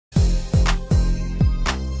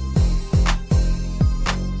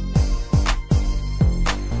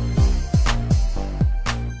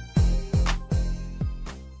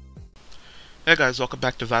Hey guys, welcome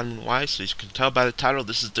back to Vitamin Y. So as you can tell by the title,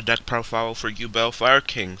 this is the deck profile for Yubel Fire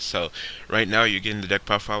Kings. So right now you're getting the deck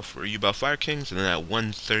profile for Yubel Fire Kings, and then at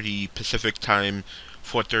 1:30 Pacific time,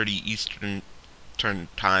 4:30 Eastern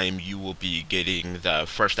time, you will be getting the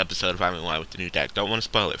first episode of Vitamin Y with the new deck. Don't want to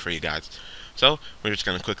spoil it for you guys. So we're just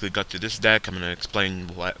going to quickly go through this deck. I'm going to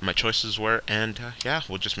explain what my choices were, and yeah,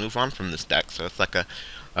 we'll just move on from this deck. So it's like a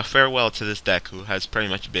farewell to this deck, who has pretty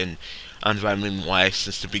much been on Vitamin Y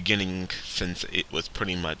since the beginning, since it was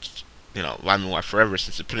pretty much, Vitamin Y forever,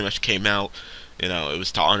 since it pretty much came out. It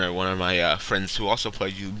was to honor one of my friends who also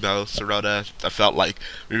played Yubel XYZ. I felt like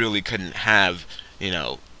we really couldn't have,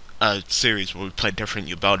 a series where we played different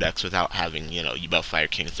Yubel decks without having, Yubel Fire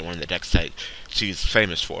Kings, the one of the decks that she's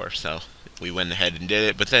famous for. So we went ahead and did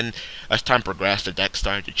it. But then, as time progressed, the deck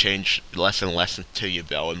started to change less and less into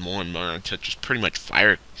Yubel and more into just pretty much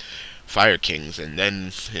Fire Kings, and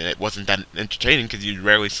then it wasn't that entertaining because you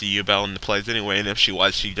rarely see Yubel in the plays anyway, and if she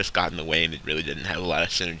was, she just got in the way, and it really didn't have a lot of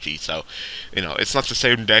synergy. So, it's not the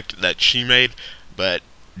same deck that she made, but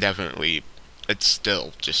definitely it's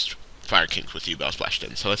still just Fire Kings with Yubel splashed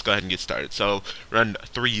in. So let's go ahead and get started. So run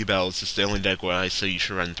 3 Yubels. It's the only deck where I say you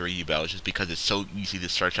should run 3 Yubels, just because it's so easy to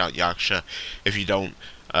search out Yaksha. If you don't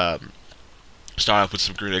start off with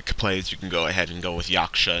some Grunic plays, you can go ahead and go with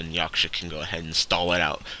Yaksha, and Yaksha can go ahead and stall it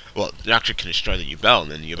out. Well, Yaksha can destroy the Yubel,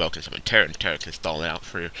 and then the Yubel can summon Terra, and Terra can stall it out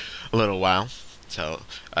for a little while. So,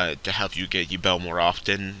 to help you get Yubel more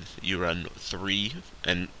often, you run 3,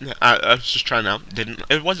 and I was just trying out.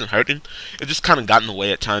 It wasn't hurting. It just kind of got in the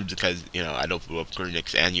way at times because, I don't put up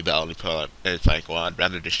Grunics and Yubel, and it's like, well, I'd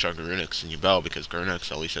rather destroy Grunics than Yubel, because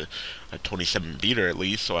Grunics at least a 27 beater at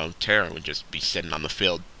least, so Terra would just be sitting on the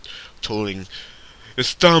field, tooling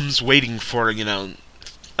his thumbs, waiting for,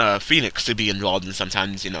 Phoenix to be involved, and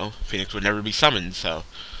sometimes, Phoenix would never be summoned, so,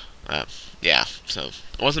 yeah, so,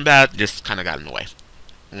 it wasn't bad, just kinda got in the way.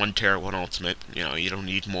 1 Terra, 1 ultimate, you don't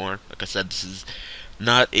need more. Like I said, this is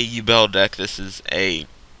not a Yubel deck, this is a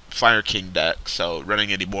Fire King deck, so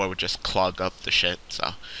running any more would just clog up the shit,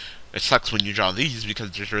 so, it sucks when you draw these,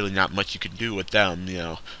 because there's really not much you can do with them,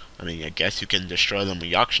 I mean, I guess you can destroy them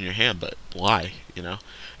with Yaksha in your hand, but why,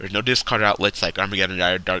 There's no discard outlets like Armageddon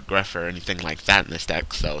Dire, Dark Grepher, or anything like that in this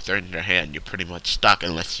deck, so if they're in your hand, you're pretty much stuck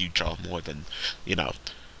unless you draw more than,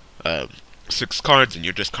 6 cards, and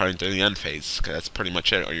you're discarding during the end phase, because that's pretty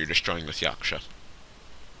much it, or you're destroying with Yaksha.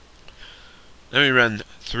 Then we run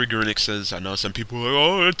 3 Grunixes. I know some people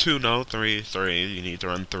are like, oh, 2, no, 3. You need to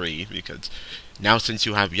run 3, because now since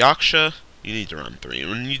you have Yaksha, you need to run 3.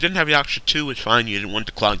 When you didn't have Yaksha 2, it's fine, you didn't want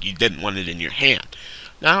the clog, you didn't want it in your hand.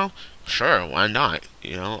 Now, sure, why not?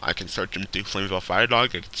 I can search him through Flameville Fire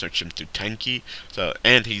Dog, I can search him through Tenki,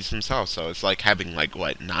 and he's himself, so it's like having,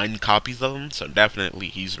 9 copies of him, so definitely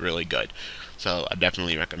he's really good. So I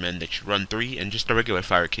definitely recommend that you run 3 and just a regular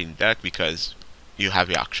Fire King deck, because you have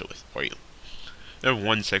Yaksha for you. Then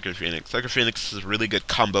 1 Sacred Phoenix. Sacred Phoenix is a really good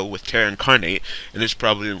combo with Terra Incarnate, and it's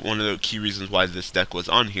probably one of the key reasons why this deck was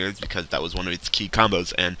on here, is because that was one of its key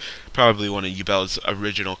combos, and probably one of Yubel's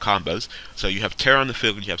original combos. So you have Terra on the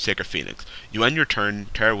field, and you have Sacred Phoenix. You end your turn,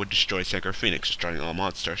 Terra would destroy Sacred Phoenix, destroying all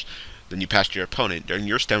monsters. Then you pass to your opponent. During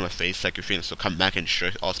your standby phase, Sacred Phoenix will come back and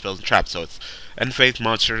destroy all spells and traps. So it's end phase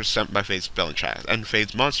monsters, standby phase spell and traps. End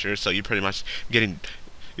phase monsters, so you're pretty much getting...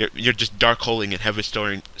 You're just dark holing and heavy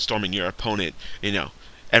storming your opponent,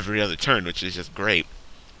 every other turn, which is just great.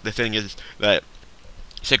 The thing is that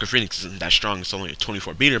Sacred Phoenix isn't that strong, it's only a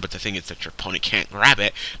 24 beater, but the thing is that your opponent can't grab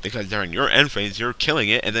it, because during your end phase, you're killing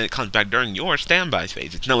it, and then it comes back during your standby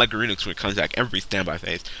phase. It's not like Runix where it comes back every standby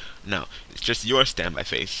phase. No, it's just your standby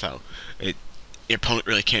phase, so your opponent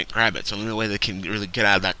really can't grab it. So the only way they can really get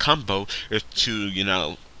out of that combo is to,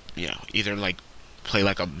 either, play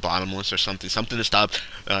like a bottomless or something to stop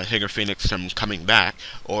Sacred Phoenix from coming back,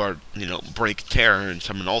 or break Terror and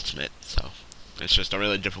summon ultimate. So it's just a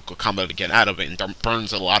really difficult combo to get out of it, and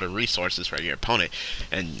burns a lot of resources for your opponent.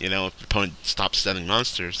 And if your opponent stops sending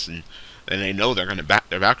monsters, and they know they're gonna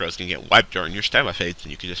their back row's gonna get wiped during your standby phase,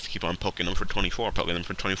 and you can just keep on poking them for 24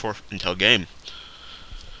 until game.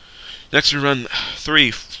 Next we run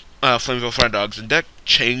 3 Flameville Fire Dogs. The deck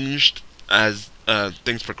changed as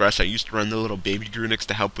things progress. I used to run the little baby Grunics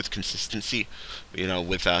to help with consistency,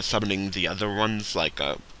 with summoning the other ones like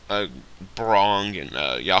Brong and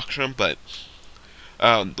Yaksha, but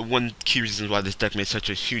the one key reason why this deck made such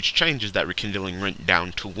a huge change is that Rekindling went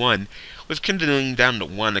down to 1. With Kindling down to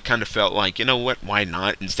 1, I kind of felt like, you know what, why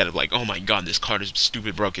not? Instead of like, oh my god, this card is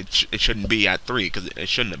stupid broke, it shouldn't be at 3, because it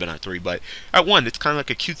shouldn't have been at 3, but at 1, it's kind of like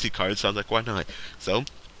a cutesy card, so I was like, why not? So,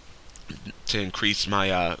 to increase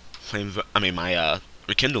my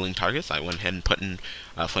rekindling targets. I went ahead and put in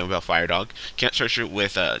Flammable Fire Dog. Can't search it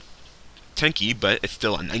with Tenki, but it's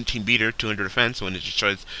still a 19 beater, 200 defense. When it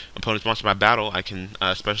destroys opponent's monster by battle, I can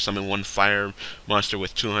special summon one fire monster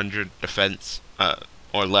with 200 defense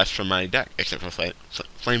or less from my deck, except for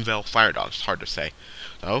Flammable Fire Dog. It's hard to say.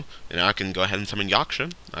 So, I can go ahead and summon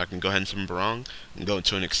Yaksha. I can go ahead and summon Barong, and go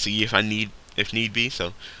into an Xyz if need be.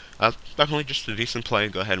 So, definitely just a decent play.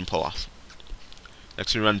 Go ahead and pull off.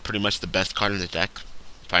 Next, we run pretty much the best card in the deck,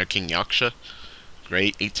 Fire King Yaksha.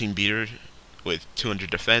 Great 18 beater with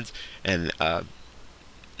 200 defense, and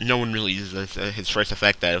no one really uses his first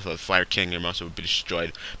effect, that if a Fire King, your monster would be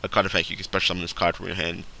destroyed. By card effect, you can special summon this card from your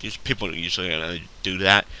hand. People are usually gonna do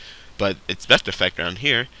that, but its best effect around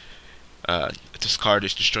here, if this card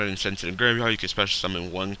is destroyed and sent to the graveyard, you can special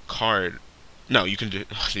summon one card. No, you can do.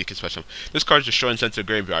 You can special summon. This card is destroyed and sent to the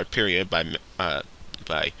graveyard. Period. By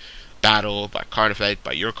battle, by card effect,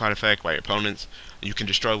 by your card effect, by your opponent's. You can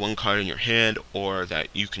destroy one card in your hand or that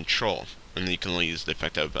you control, and then you can only use the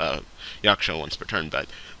effect of Yaksha once per turn. But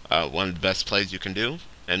one of the best plays you can do,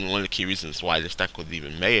 and one of the key reasons why this deck was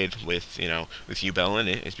even made with with Yubel in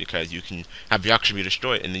it, is because you can have Yaksha be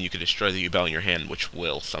destroyed, and then you can destroy the Yubel in your hand, which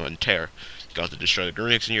will summon Tear. You can also destroy the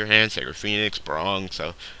Grunix in your hand, Sacred Phoenix, Barong,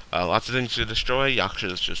 so lots of things to destroy.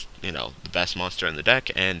 Yaksha is just, the best monster in the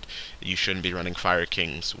deck, and you shouldn't be running Fire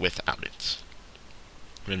Kings without it.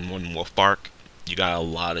 In one Wolf Bark, you got a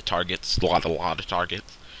lot of targets, a lot of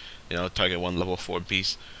targets. Target one level 4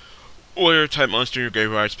 beast, or type monster in your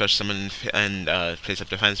graveyard, special summon and place up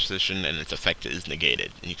defense position, and its effect is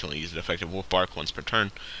negated. And you can only use the effect of Wolf Bark once per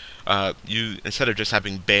turn. You, instead of just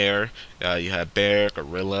having Bear, you have Bear,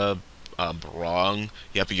 Gorilla, Barong,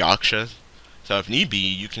 you have Yaksha. So if need be,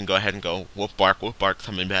 you can go ahead and go Wolf Bark,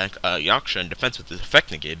 coming back Yaksha, and defense with its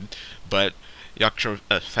effect negated, but Yaksha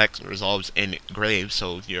effect resolves in grave,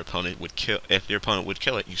 so your opponent would kill. If your opponent would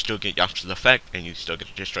kill it, you still get Yaksha's effect, and you still get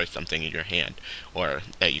to destroy something in your hand or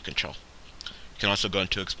that you control. You can also go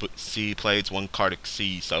into Xyz plays, one card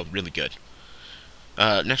Xyz, so really good.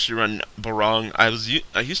 Next, you run Barong. I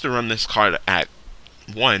used to run this card at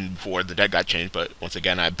 1 before the deck got changed, but once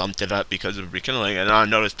again I bumped it up because of rekindling, and I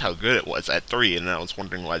noticed how good it was at 3, and I was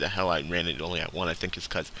wondering why the hell I ran it only at 1. I think it's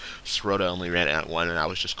because Srota only ran it at 1, and I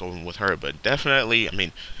was just going with her. But definitely, I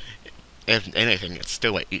mean, if anything, it's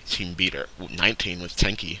still an 18 beater, 19 with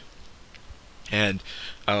Tenki. And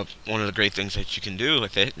one of the great things that you can do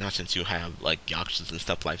with it, now since you have like Yakshas and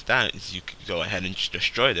stuff like that, is you can go ahead and just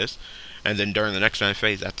destroy this. And then during the next round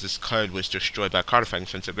phase, after this card was destroyed by card effect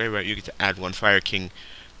since the graveyard, you get to add one Fire King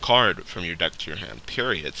card from your deck to your hand,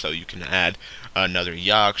 period. So you can add another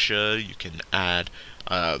Yaksha, you can add,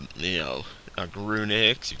 a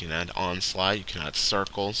Grunix, you can add Onslaught, you can add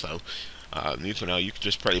Circle, so, you can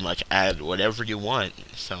just pretty much add whatever you want.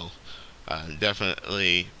 So,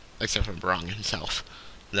 definitely, except for Barong himself.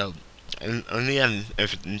 No. And in the end,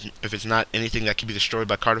 if it's not anything that can be destroyed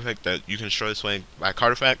by card effect, that you can destroy this way by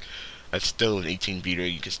card effect, that's still an 18 beater.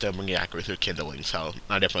 You can still bring it accurate through kindling. So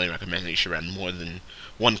I definitely recommend that you should run more than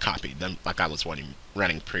one copy than like I was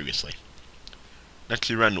running previously. Next,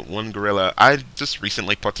 you run one Gorilla. I just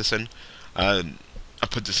recently put this in. I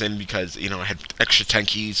put this in because I had extra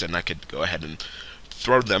Tenkis and I could go ahead and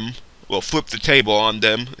throw them. Well, flip the table on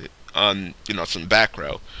them on some back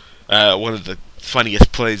row. One of the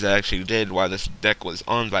funniest plays I actually did while this deck was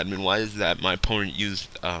on Vitamin was that my opponent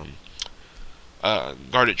used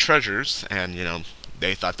guarded treasures, and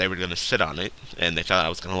they thought they were going to sit on it, and they thought I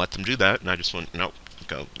was going to let them do that, and I just went, nope,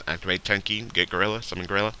 go activate Tenki, get Gorilla, summon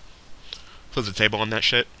Gorilla, flip the table on that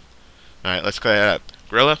shit. Alright, let's clear that up.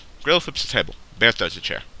 Gorilla flips the table, Bear throws the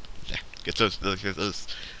chair. Yeah, get those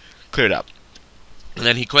cleared up. And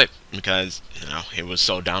then he quit, because, he was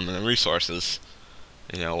so down on the resources,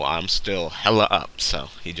 I'm still hella up, so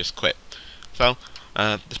he just quit. So,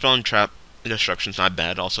 the spell and trap destruction's not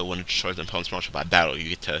bad. Also, when it destroys an opponent's monster by battle, you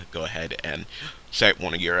get to go ahead and set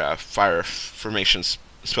one of your fire formations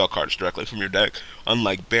spell cards directly from your deck,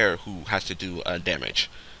 unlike Bear, who has to do damage.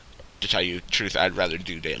 To tell you the truth, I'd rather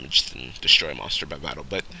do damage than destroy a monster by battle,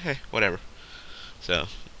 but hey, whatever. So,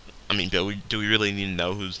 I mean, do we really need to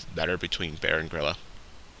know who's better between Bear and Gorilla?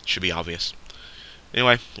 Should be obvious.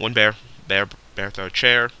 Anyway, one Bear throw a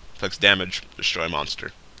chair, inflicts damage, destroy a monster.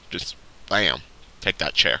 Just, bam, take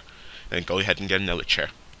that chair. And go ahead and get another chair.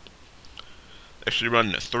 If you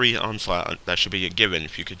run 3 Onslaught, that should be a given.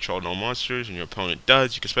 If you control no monsters and your opponent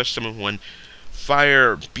does, you can special summon one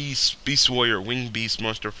Fire Beast Warrior, Wing Beast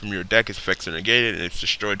monster from your deck. Its effects are negated and it's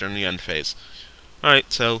destroyed during the end phase.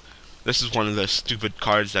 Alright, so this is one of the stupid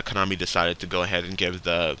cards that Konami decided to go ahead and give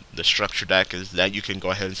the structure deck, is that you can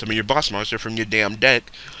go ahead and summon your boss monster from your damn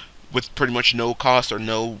deck with pretty much no cost or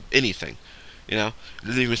no anything. You know, it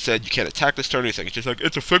doesn't even said you can't attack this turn or anything. It's just like,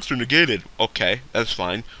 it's a fixed or negated. Okay, that's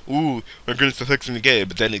fine. Ooh, my goodness, it's a fixed or negated,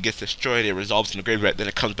 but then it gets destroyed, it resolves in the graveyard, then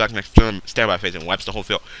it comes back next turn, standby phase, and wipes the whole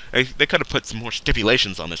field. They could have put some more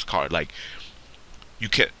stipulations on this card, like, you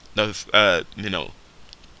can't, those, you know,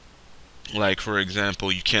 like, for example,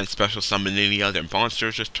 you can't special summon any other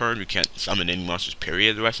monsters this turn, you can't summon any monsters,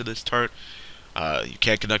 period, the rest of this turn. You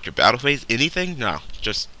can't conduct your battle phase, anything? No,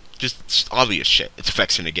 just obvious shit. It's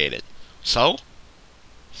effects are negated. So?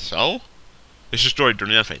 It's destroyed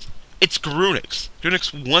during the end phase. It's Garunix.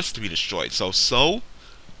 Garunix wants to be destroyed. So?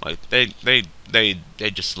 Like, they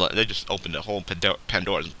just opened a whole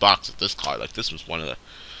Pandora's box with this card. Like, this was one of the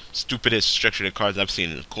stupidest structured cards I've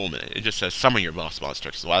seen in a cool minute. It just says summon your boss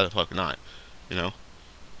monster, so why the fuck not? You know?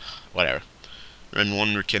 Whatever. In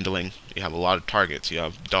one rekindling, you have a lot of targets. You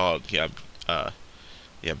have Dog, you have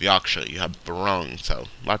Yaksha, you have Barong, so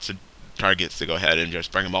lots of targets to go ahead and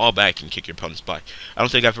just bring them all back and kick your opponent's butt. I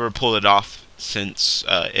don't think I've ever pulled it off since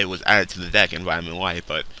it was added to the deck in Vitamin Y,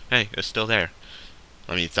 but hey, it's still there.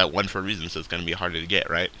 I mean, it's that one for a reason, so it's going to be harder to get,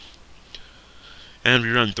 right? And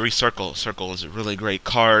we run 3 Circle. Circle is a really great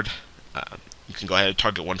card. You can go ahead and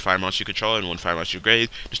target one fire monster you control and one fire monster you grade.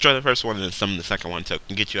 Destroy the first one and then summon the second one, so it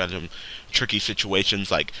can get you out of some tricky situations,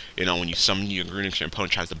 like, you know, when you summon your Garunix, your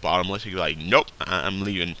opponent tries to bottomless, you're like, nope, I'm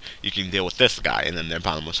leaving, you can deal with this guy, and then their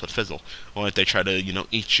bottomless would fizzle. Or if they try to, you know,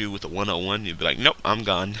 eat you with a 101, you'd be like, nope, I'm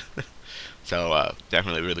gone. So,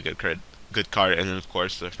 definitely a really good card, and then, of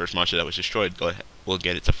course, the first monster that was destroyed will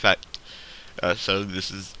get its effect. So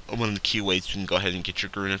this is one of the key ways you can go ahead and get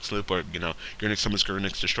your Garunix loop, or, you know, Garunix summons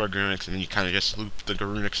Garunix, destroy Garunix, and then you kind of just loop the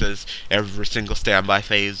Garunixes every single standby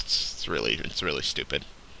phase. It's really stupid.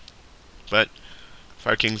 But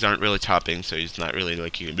Fire Kings aren't really topping, so he's not really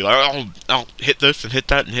like you can be like, oh, I'll hit this and hit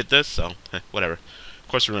that and hit this, so whatever. Of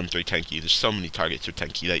course, we run 3 Tenki. There's so many targets for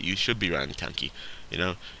Tenki that you should be running Tenki. You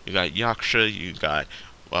know, you got Yaksha, you got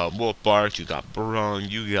Wolf Bark, you got Barong,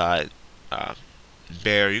 you got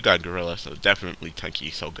Bear, you got Gorilla, so definitely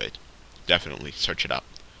Tenki, so good. Definitely, search it up.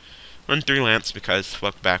 Run 3 Lance because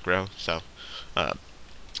fuck back row, so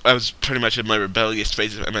I was pretty much in my rebellious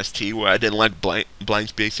phase of MST where I didn't like blind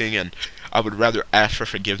spacing, and I would rather ask for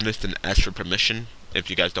forgiveness than ask for permission. If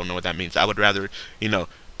you guys don't know what that means, I would rather, you know,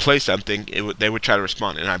 play something, they would try to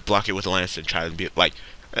respond, and I'd block it with a Lance and try to be like,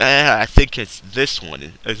 I think it's this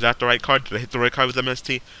one. Is that the right card? Did I hit the right card with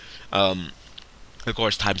MST? Of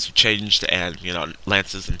course, times have changed, and, you know,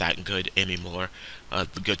 Lance isn't that good anymore.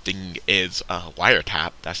 The good thing is,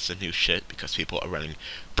 Wiretap, that's the new shit, because people are running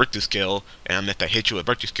Break the Skill, and if they hit you with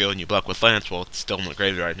Break the Skill and you block with Lance, well, it's still in the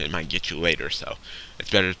graveyard, and it might get you later, so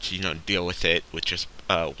it's better to, you know, deal with it with just,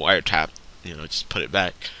 Wiretap, you know, just put it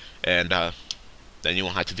back, and, then you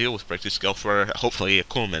won't have to deal with Break the Skill for, hopefully, a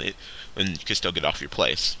cool minute, and you can still get off your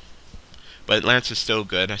place. But Lance is still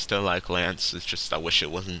good, I still like Lance, it's just, I wish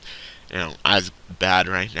it wasn't, you know, as bad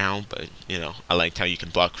right now, but, you know, I liked how you can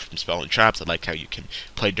block from spell and traps. I like how you can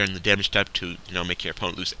play during the damage step to, you know, make your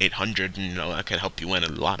opponent lose 800, and, you know, that can help you win a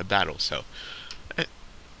lot of battles, so the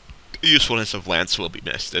usefulness of Lance will be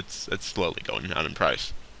missed. It's slowly going down in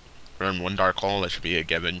price. Run 1 Dark Hole, that should be a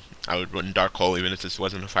given. I would run Dark Hole even if this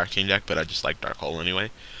wasn't a Fire King deck, but I just like Dark Hole anyway.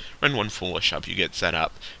 Run 1 Foolish up, you get set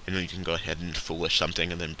up, and then you can go ahead and Foolish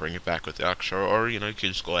something and then bring it back with the Oxor, or, you know, you can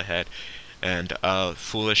just go ahead and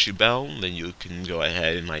Foolish Yubel, then you can go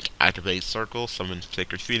ahead and, like, activate Circle, summon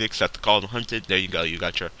Sacred Phoenix, set the Call to Hunted. There you go. You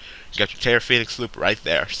got your Terror Phoenix loop right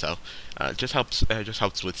there. So it just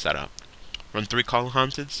helps with setup. Run 3 Call to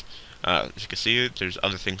Hunteds. As you can see, there's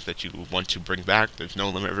other things that you want to bring back. There's no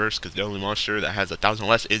Limit Reverse because the only monster that has 1,000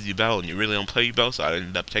 less is Yubel, and you really don't play Yubel, so I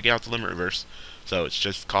ended up taking out the Limit Reverse. So it's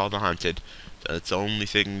just Call to Hunted. So it's the only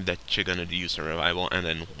thing that you're gonna use in Revival, and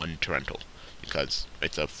then 1 Torrential, because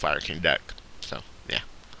it's a Fire King deck. So, yeah.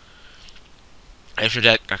 Extra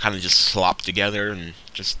deck, I kind of just slopped together, and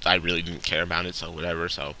just, I really didn't care about it, so whatever.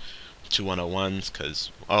 So, 2 101s, because,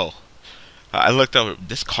 I looked over,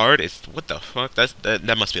 this card is, what the fuck,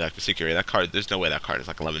 that must be like the secret. That card, there's no way that card is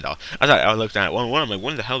like $11. I looked at it, 101, I'm like,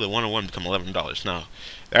 when the hell did 101 become $11? No.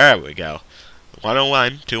 There we go.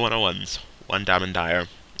 101, 2 101s, 1 Diamond Dire,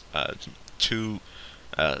 2,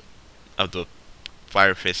 of the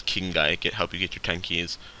Fire Fist King guy, help you get your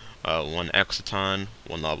Tenkies, 1 Exciton,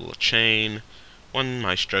 1 Lava Chain, 1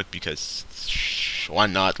 Maestro, because why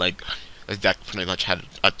not? Like, this deck pretty much had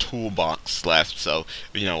a toolbox left, so,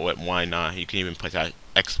 you know what, why not? You can even put that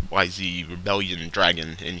XYZ Rebellion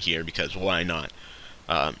Dragon in here, because why not?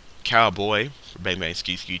 Cowboy, for Bang Bang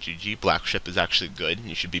Ski Ski GG, Black Ship is actually good,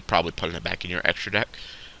 you should be probably putting it back in your extra deck.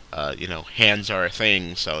 you know, hands are a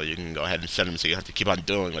thing, so you can go ahead and send them so you have to keep on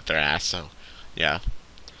dueling with their ass, so, yeah.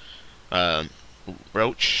 Um,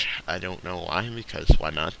 Roach, I don't know why, because why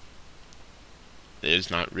not?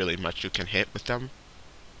 There's not really much you can hit with them,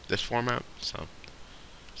 this format, so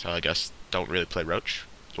I guess don't really play Roach.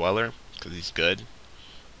 Dweller, because he's good.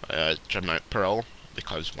 Gemini Pearl,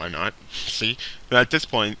 because why not? See? But at this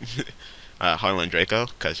point, Harlan Draco,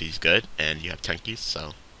 because he's good, and you have Tenkies,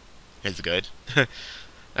 so he's good.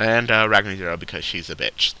 And Ragnar Zero, because she's a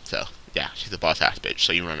bitch. So, yeah, she's a boss-ass bitch,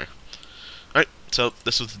 so you run her. Alright, so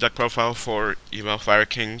this was the deck profile for Yubel Fire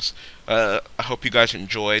Kings. I hope you guys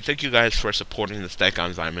enjoyed. Thank you guys for supporting this deck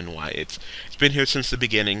on Diamond Y. It's been here since the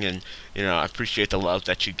beginning, and, you know, I appreciate the love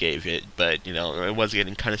that you gave it, but, you know, it was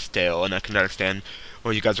getting kind of stale, and I can understand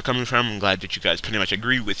where you guys are coming from. I'm glad that you guys pretty much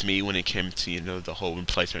agree with me when it came to, you know, the whole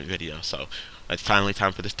replacement video, so it's finally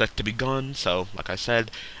time for this deck to be gone. So, like I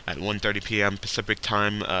said, at 1:30 p.m. Pacific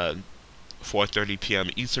time, 4:30 p.m.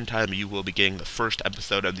 Eastern time, you will be getting the first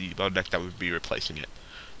episode of the Yubel deck that will be replacing it.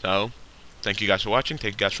 So, thank you guys for watching,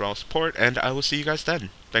 thank you guys for all the support, and I will see you guys then.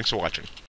 Thanks for watching.